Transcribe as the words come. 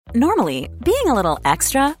Normally, being a little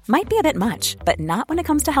extra might be a bit much, but not when it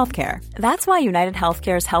comes to healthcare. That's why United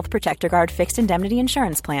Healthcare's Health Protector Guard fixed indemnity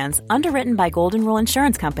insurance plans, underwritten by Golden Rule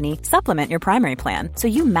Insurance Company, supplement your primary plan so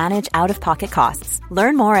you manage out-of-pocket costs.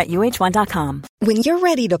 Learn more at uh1.com. When you're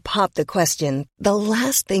ready to pop the question, the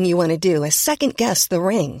last thing you want to do is second-guess the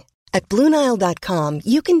ring. At BlueNile.com,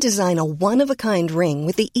 you can design a one-of-a-kind ring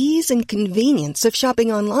with the ease and convenience of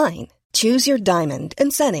shopping online. Choose your diamond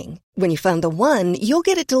and setting. When you find the one, you'll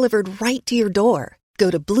get it delivered right to your door.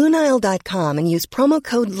 Go to BlueNile.com and use promo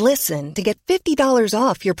code LISTEN to get $50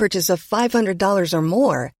 off your purchase of $500 or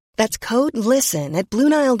more. That's code LISTEN at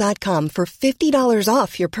BlueNile.com for $50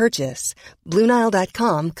 off your purchase.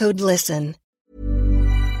 BlueNile.com, code LISTEN.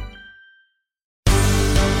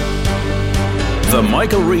 The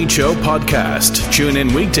Michael Reid Show podcast. Tune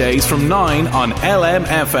in weekdays from 9 on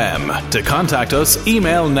LMFM. To contact us,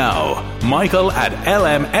 email now,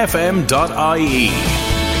 michael@lmfm.ie.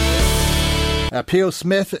 Pio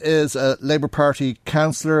Smith is a Labour Party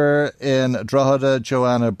councillor in Drogheda.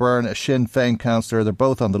 Joanna Byrne, a Sinn Féin councillor. They're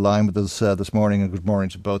both on the line with us this morning, and good morning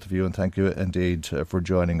to both of you, and thank you indeed for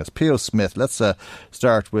joining us. Pio Smith, let's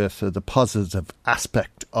start with the positive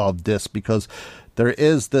aspect of this, because there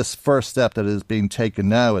is this first step that is being taken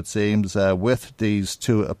now, it seems, with these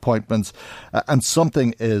two appointments, and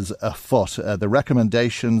something is afoot. The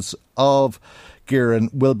recommendations of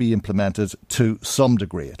Geireann will be implemented to some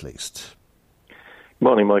degree, at least.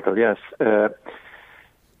 Morning, Michael. Yes. It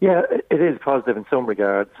is positive in some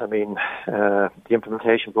regards. I mean, the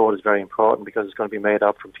implementation board is very important because it's going to be made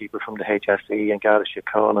up from people from the HSE and Garda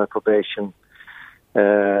Síochána, probation,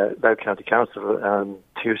 Louth County Council and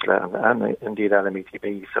TUSLA and indeed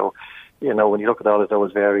LMETB. So, you know, when you look at all of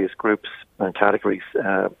those various groups and categories,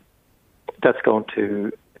 that's going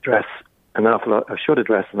to address an awful lot, or should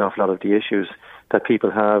address an awful lot of the issues that people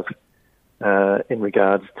have in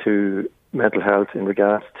regards to mental health, in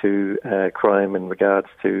regards to crime, in regards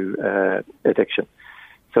to addiction.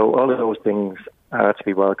 So all of those things are to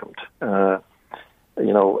be welcomed.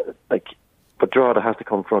 But Drogheda has to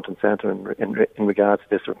come front and centre in regards to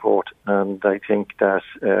this report. And I think that,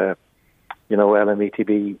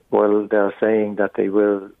 LMETB, while they're saying that they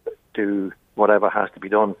will do whatever has to be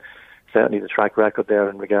done, certainly the track record there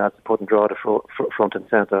in regards to putting Drogheda front and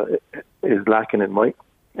centre is lacking in my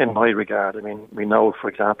regard. I mean, we know, for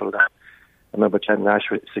example, that I remember Chen Nash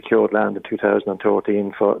secured land in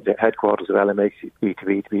 2013 for the headquarters of LMETB to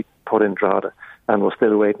be put in Drogheda, and we're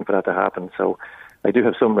still waiting for that to happen. So I do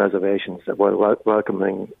have some reservations while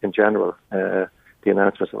welcoming, in general, the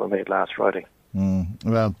announcements that were made last Friday.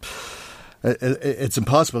 Well, it's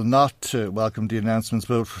impossible not to welcome the announcements,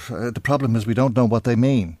 but the problem is we don't know what they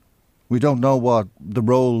mean. We don't know what the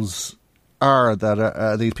roles are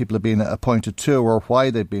that these people have been appointed to, or why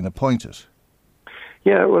they've been appointed.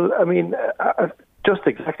 Yeah, well, I mean, just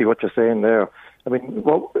exactly what you're saying there. I mean,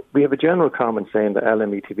 we have a general comment saying that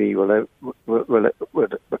LMETB will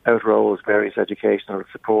outroll various educational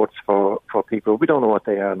supports for people. We don't know what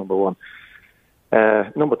they are, number one.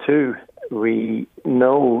 Number two, we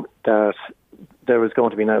know that there is going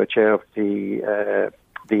to be now a chair of the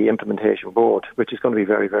implementation board, which is going to be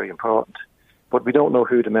very, very important. But we don't know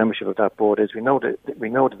who the membership of that board is. We know the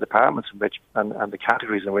departments in which and the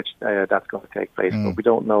categories in which that's going to take place, but we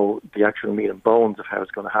don't know the actual meat and bones of how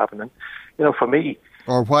it's going to happen. And for me,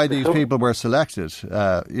 or why these people were selected,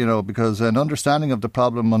 because an understanding of the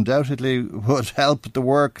problem undoubtedly would help the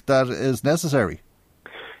work that is necessary.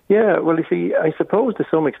 Yeah, well, you see, I suppose to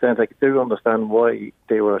some extent I do understand why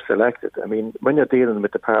they were selected. I mean, when you're dealing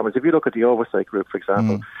with departments, if you look at the oversight group, for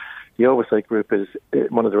example. The oversight group is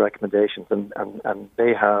one of the recommendations, and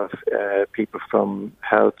they have people from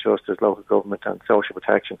health, justice, local government and social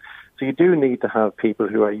protection. So you do need to have people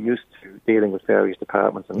who are used to dealing with various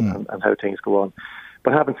departments and how things go on.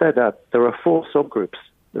 But having said that, there are 4 subgroups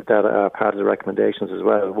that are part of the recommendations as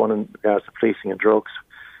well. One in regards to policing and drugs,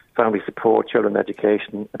 family support, children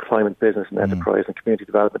education, employment, business and enterprise and community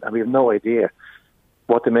development. And we have no idea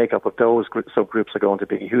what the makeup of those subgroups are going to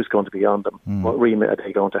be, who's going to be on them, what remit are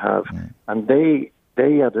they going to have. And they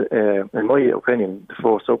are, in my opinion, the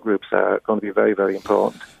 4 subgroups are going to be very, very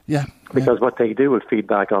important. Yeah. Because what they do will feed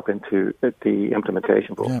back up into the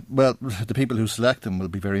implementation board. Yeah. Well, the people who select them will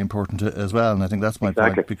be very important as well, and I think that's my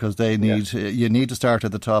point, because they need you need to start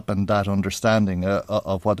at the top, and that understanding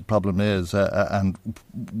of what the problem is and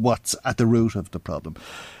what's at the root of the problem.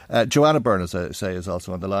 Joanna Byrne, as I say, is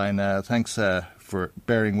also on the line. Thanks for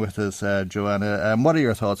bearing with us, Joanna. What are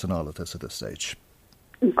your thoughts on all of this at this stage?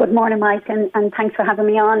 Good morning, Mike, and thanks for having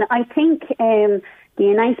me on. I think the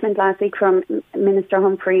announcement last week from Minister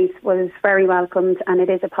Humphreys was very welcomed, and it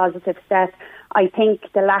is a positive step. I think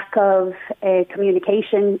the lack of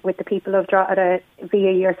communication with the people of Drogheda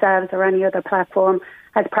via yourselves or any other platform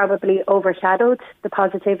has probably overshadowed the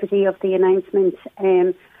positivity of the announcement.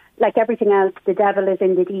 Like everything else, the devil is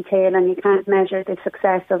in the detail, and you can't measure the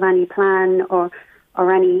success of any plan or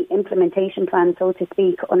any implementation plan, so to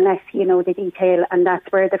speak, unless you know the detail. And that's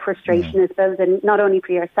where the frustration is building, not only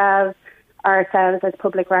for ourselves as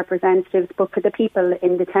public representatives, but for the people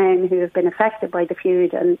in the town who have been affected by the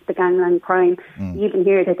feud and the gangland crime. You even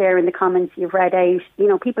hear that there in the comments you've read out. You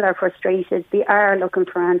know, people are frustrated. They are looking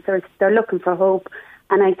for answers. They're looking for hope.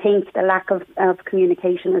 And I think the lack of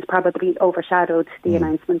communication has probably overshadowed the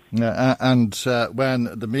announcement. Yeah, and when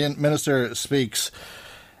the Minister speaks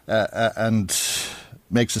and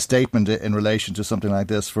makes a statement in relation to something like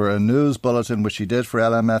this for a news bulletin, which he did for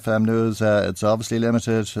LMFM News, it's obviously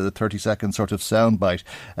limited to the 30-second sort of soundbite.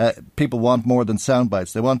 People want more than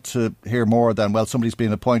soundbites. They want to hear more than, well, somebody's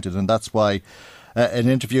been appointed, and that's why an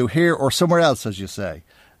interview here or somewhere else, as you say,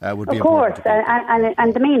 would be important. Of course,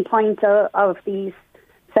 and the main point of these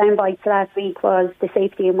soundbites last week was the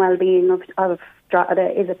safety and well-being of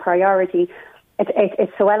Drogheda is a priority.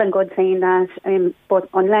 It's so well and good saying that, but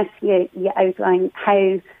unless you outline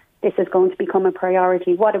how this is going to become a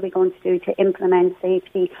priority, what are we going to do to implement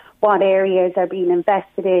safety, what areas are being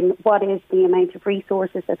invested in, what is the amount of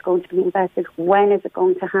resources that's going to be invested, when is it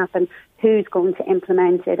going to happen, who's going to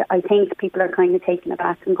implement it, I think people are kind of taking it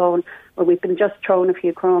back and going, well, we've been just thrown a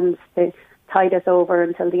few crumbs to tide us over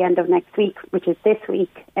until the end of next week, which is this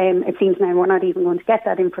week. It seems now we're not even going to get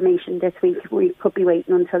that information this week. We could be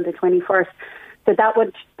waiting until the 21st. So that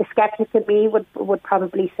would, the sceptic in me would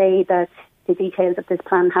probably say that the details of this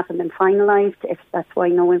plan haven't been finalised, if that's why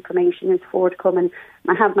no information is forthcoming.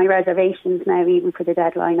 I have my reservations now, even for the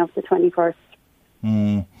deadline of the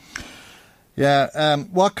 21st. Yeah,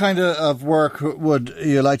 what kind of work would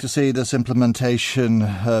you like to see this implementation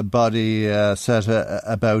body set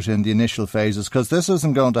about in the initial phases? Because this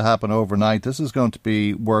isn't going to happen overnight. This is going to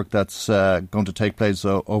be work that's going to take place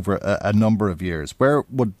over a number of years. Where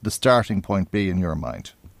would the starting point be in your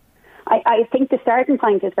mind? I think the starting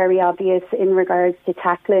point is very obvious in regards to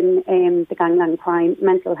tackling the gangland crime,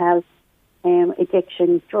 mental health,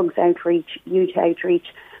 addiction, drugs outreach, youth outreach.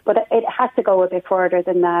 But it has to go a bit further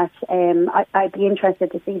than that. I'd be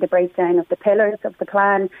interested to see the breakdown of the pillars of the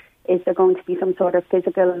plan. Is there going to be some sort of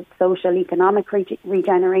physical, social, economic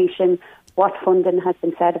regeneration? What funding has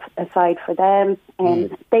been set aside for them?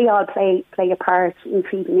 They all play a part in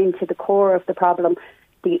feeding into the core of the problem,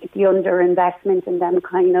 the underinvestment in them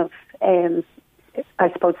kind of,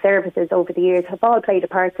 I suppose, services over the years have all played a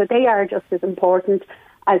part. So they are just as important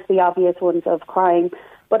as the obvious ones of crime.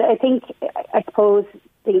 But I suppose,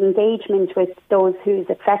 the engagement with those who's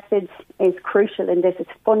affected is crucial in this.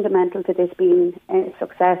 It's fundamental to this being a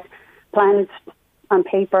success. Plans on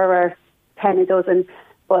paper are 10 a dozen,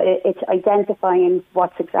 but it's identifying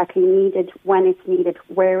what's exactly needed, when it's needed,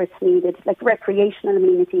 where it's needed. Like recreational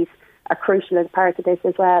amenities are crucial as part of this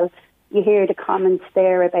as well. You hear the comments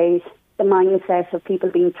there about the mindset of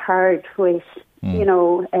people being tired with,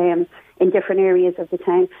 in different areas of the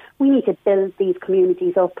town. We need to build these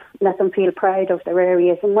communities up, let them feel proud of their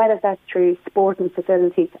areas, and whether that's through sporting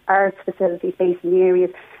facilities, arts facilities based in the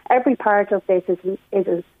areas, every part of this is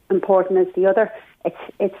as important as the other.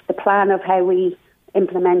 It's the plan of how we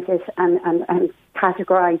implement it and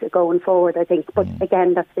categorise it going forward, I think. But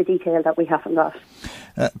again, that's the detail that we haven't got.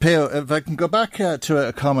 Pio, if I can go back to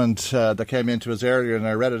a comment that came into us earlier, and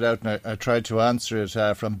I read it out and I tried to answer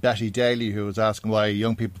it from Betty Daly, who was asking why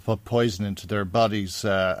young people put poison into their bodies.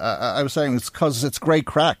 I was saying it's because it's great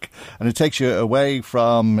crack, and it takes you away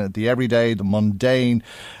from the everyday, the mundane,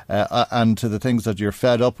 and to the things that you're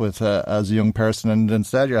fed up with as a young person, and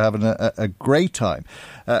instead you're having a great time.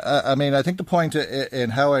 I mean, I think the point in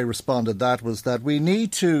how I responded that was that we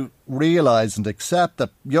need to realise and accept that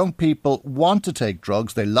young people want to take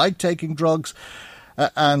drugs, they like taking drugs,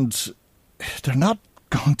 and they're not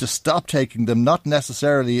going to stop taking them, not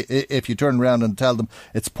necessarily if you turn around and tell them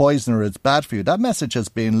it's poison or it's bad for you. That message has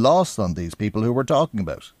been lost on these people who we're talking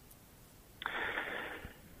about.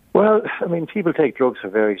 Well, I mean, people take drugs for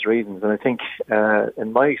various reasons, and I think,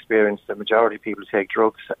 in my experience, the majority of people who take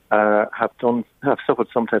drugs have suffered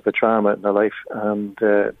some type of trauma in their life, and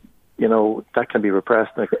that can be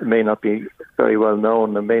repressed. It may not be very well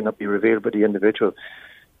known, and may not be revealed by the individual,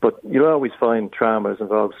 but you'll always find trauma is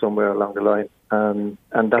involved somewhere along the line, and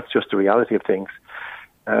that's just the reality of things.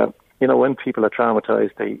 When people are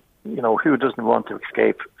traumatised, who doesn't want to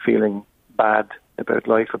escape feeling bad about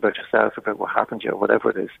life, about yourself, about what happened to you,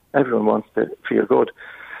 whatever it is. Everyone wants to feel good.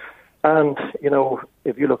 And,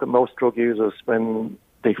 if you look at most drug users, when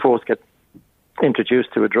they first get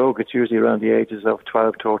introduced to a drug, it's usually around the ages of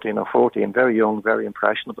 12, 13 or 14, very young, very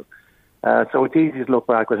impressionable. So it's easy to look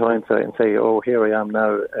back with hindsight and say, oh, here I am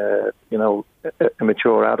now, a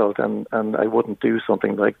mature adult, and I wouldn't do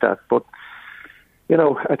something like that. But,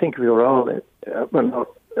 I think we were all,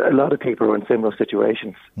 a lot of people were in similar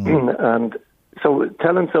situations. And so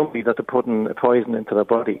telling somebody that they're putting a poison into their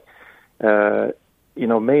body,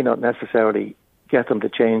 may not necessarily get them to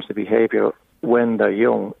change the behaviour when they're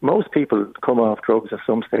young. Most people come off drugs at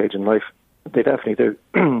some stage in life. They definitely do.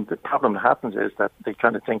 The problem that happens is that they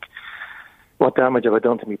kind of think, what damage have I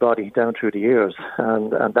done to my body down through the years?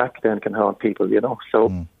 And that then can haunt people,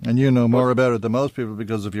 So, And you know more about it than most people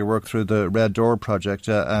because of your work through the Red Door project.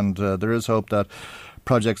 And there is hope that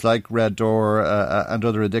projects like Red Door and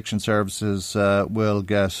other addiction services will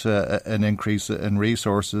get an increase in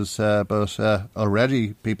resources. But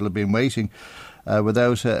already people have been waiting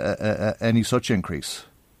without any such increase.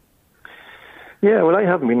 Yeah, well, I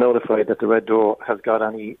haven't been notified that the Red Door has got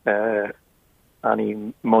any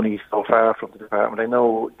money so far from the department. I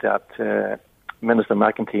know that Minister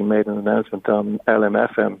McEntee made an announcement on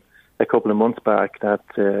LMFM a couple of months back that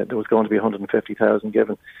there was going to be 150,000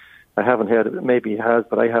 given. I haven't heard of it. Maybe he has,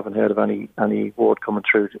 but I haven't heard of any word coming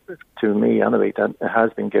through to me anyway that it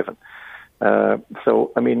has been given.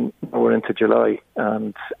 So, I mean, we're into July,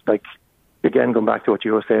 and again, going back to what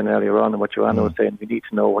you were saying earlier on and what Joanna was saying, we need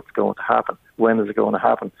to know what's going to happen. When is it going to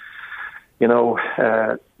happen?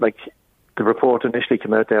 The report initially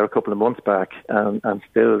came out there a couple of months back, and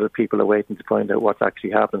still the people are waiting to find out what's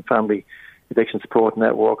actually happened. Family Addiction Support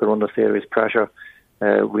Network are under serious pressure.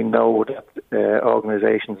 We know that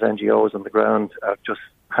organisations, NGOs on the ground are just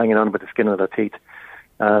hanging on by the skin of their teeth,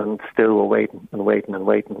 and still we're waiting,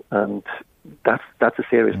 and that's a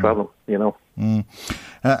serious problem,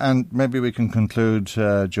 And maybe we can conclude,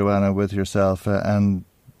 Joanna, with yourself, and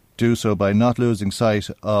do so by not losing sight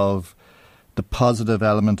of the positive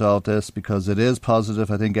element of this, because it is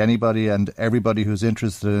positive. I think anybody and everybody who's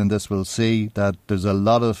interested in this will see that there's a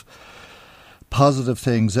lot of positive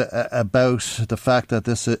things about the fact that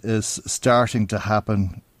this is starting to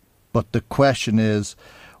happen. But the question is,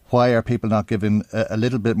 why are people not given a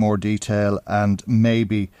little bit more detail, and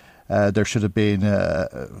maybe there should have been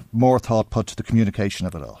more thought put to the communication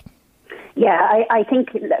of it all? Yeah, I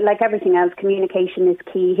think, like everything else, communication is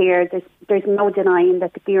key here. There's no denying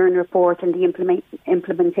that the Gearan report and the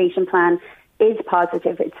implementation plan is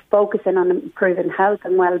positive. It's focusing on improving health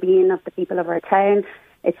and well-being of the people of our town.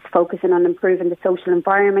 It's focusing on improving the social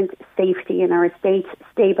environment, safety in our estates,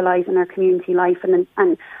 stabilising our community life, and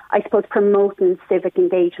I suppose promoting civic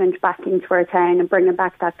engagement back into our town and bringing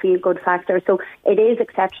back that feel-good factor. So it is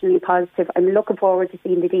exceptionally positive. I'm looking forward to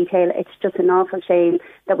seeing the detail. It's just an awful shame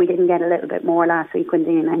that we didn't get a little bit more last week when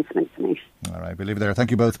the announcement came out. All right, we'll leave it there.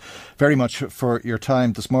 Thank you both very much for your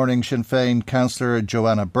time this morning. Sinn Féin councillor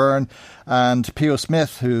Joanna Byrne and Pio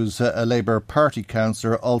Smith, who's a Labour Party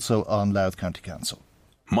councillor, also on Louth County Council.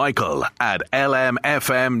 Michael at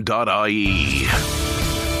lmfm.ie.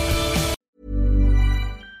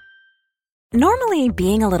 Normally,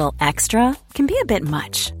 being a little extra can be a bit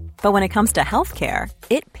much. But when it comes to healthcare,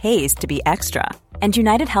 it pays to be extra. And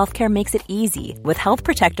United Healthcare makes it easy with Health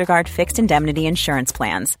Protector Guard fixed indemnity insurance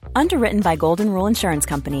plans. Underwritten by Golden Rule Insurance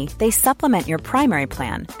Company, they supplement your primary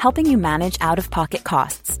plan, helping you manage out-of-pocket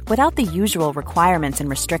costs without the usual requirements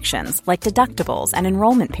and restrictions like deductibles and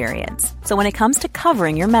enrollment periods. So when it comes to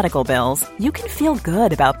covering your medical bills, you can feel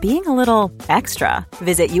good about being a little extra.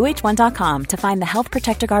 Visit uh1.com to find the Health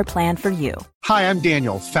Protector Guard plan for you. Hi, I'm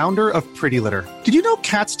Daniel, founder of Pretty Litter. Did you know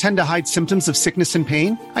cats tend to hide symptoms of sickness and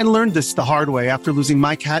pain? I learned this the hard way after losing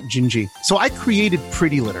my cat, Gingy. So I created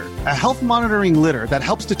Pretty Litter, a health monitoring litter that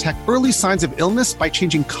helps detect early signs of illness by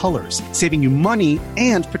changing colors, saving you money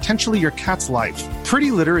and potentially your cat's life.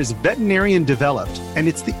 Pretty Litter is veterinarian developed, and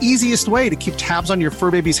it's the easiest way to keep tabs on your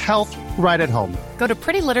fur baby's health right at home. Go to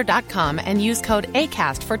prettylitter.com and use code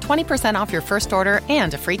ACAST for 20% off your first order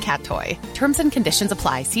and a free cat toy. Terms and conditions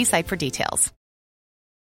apply. See site for details.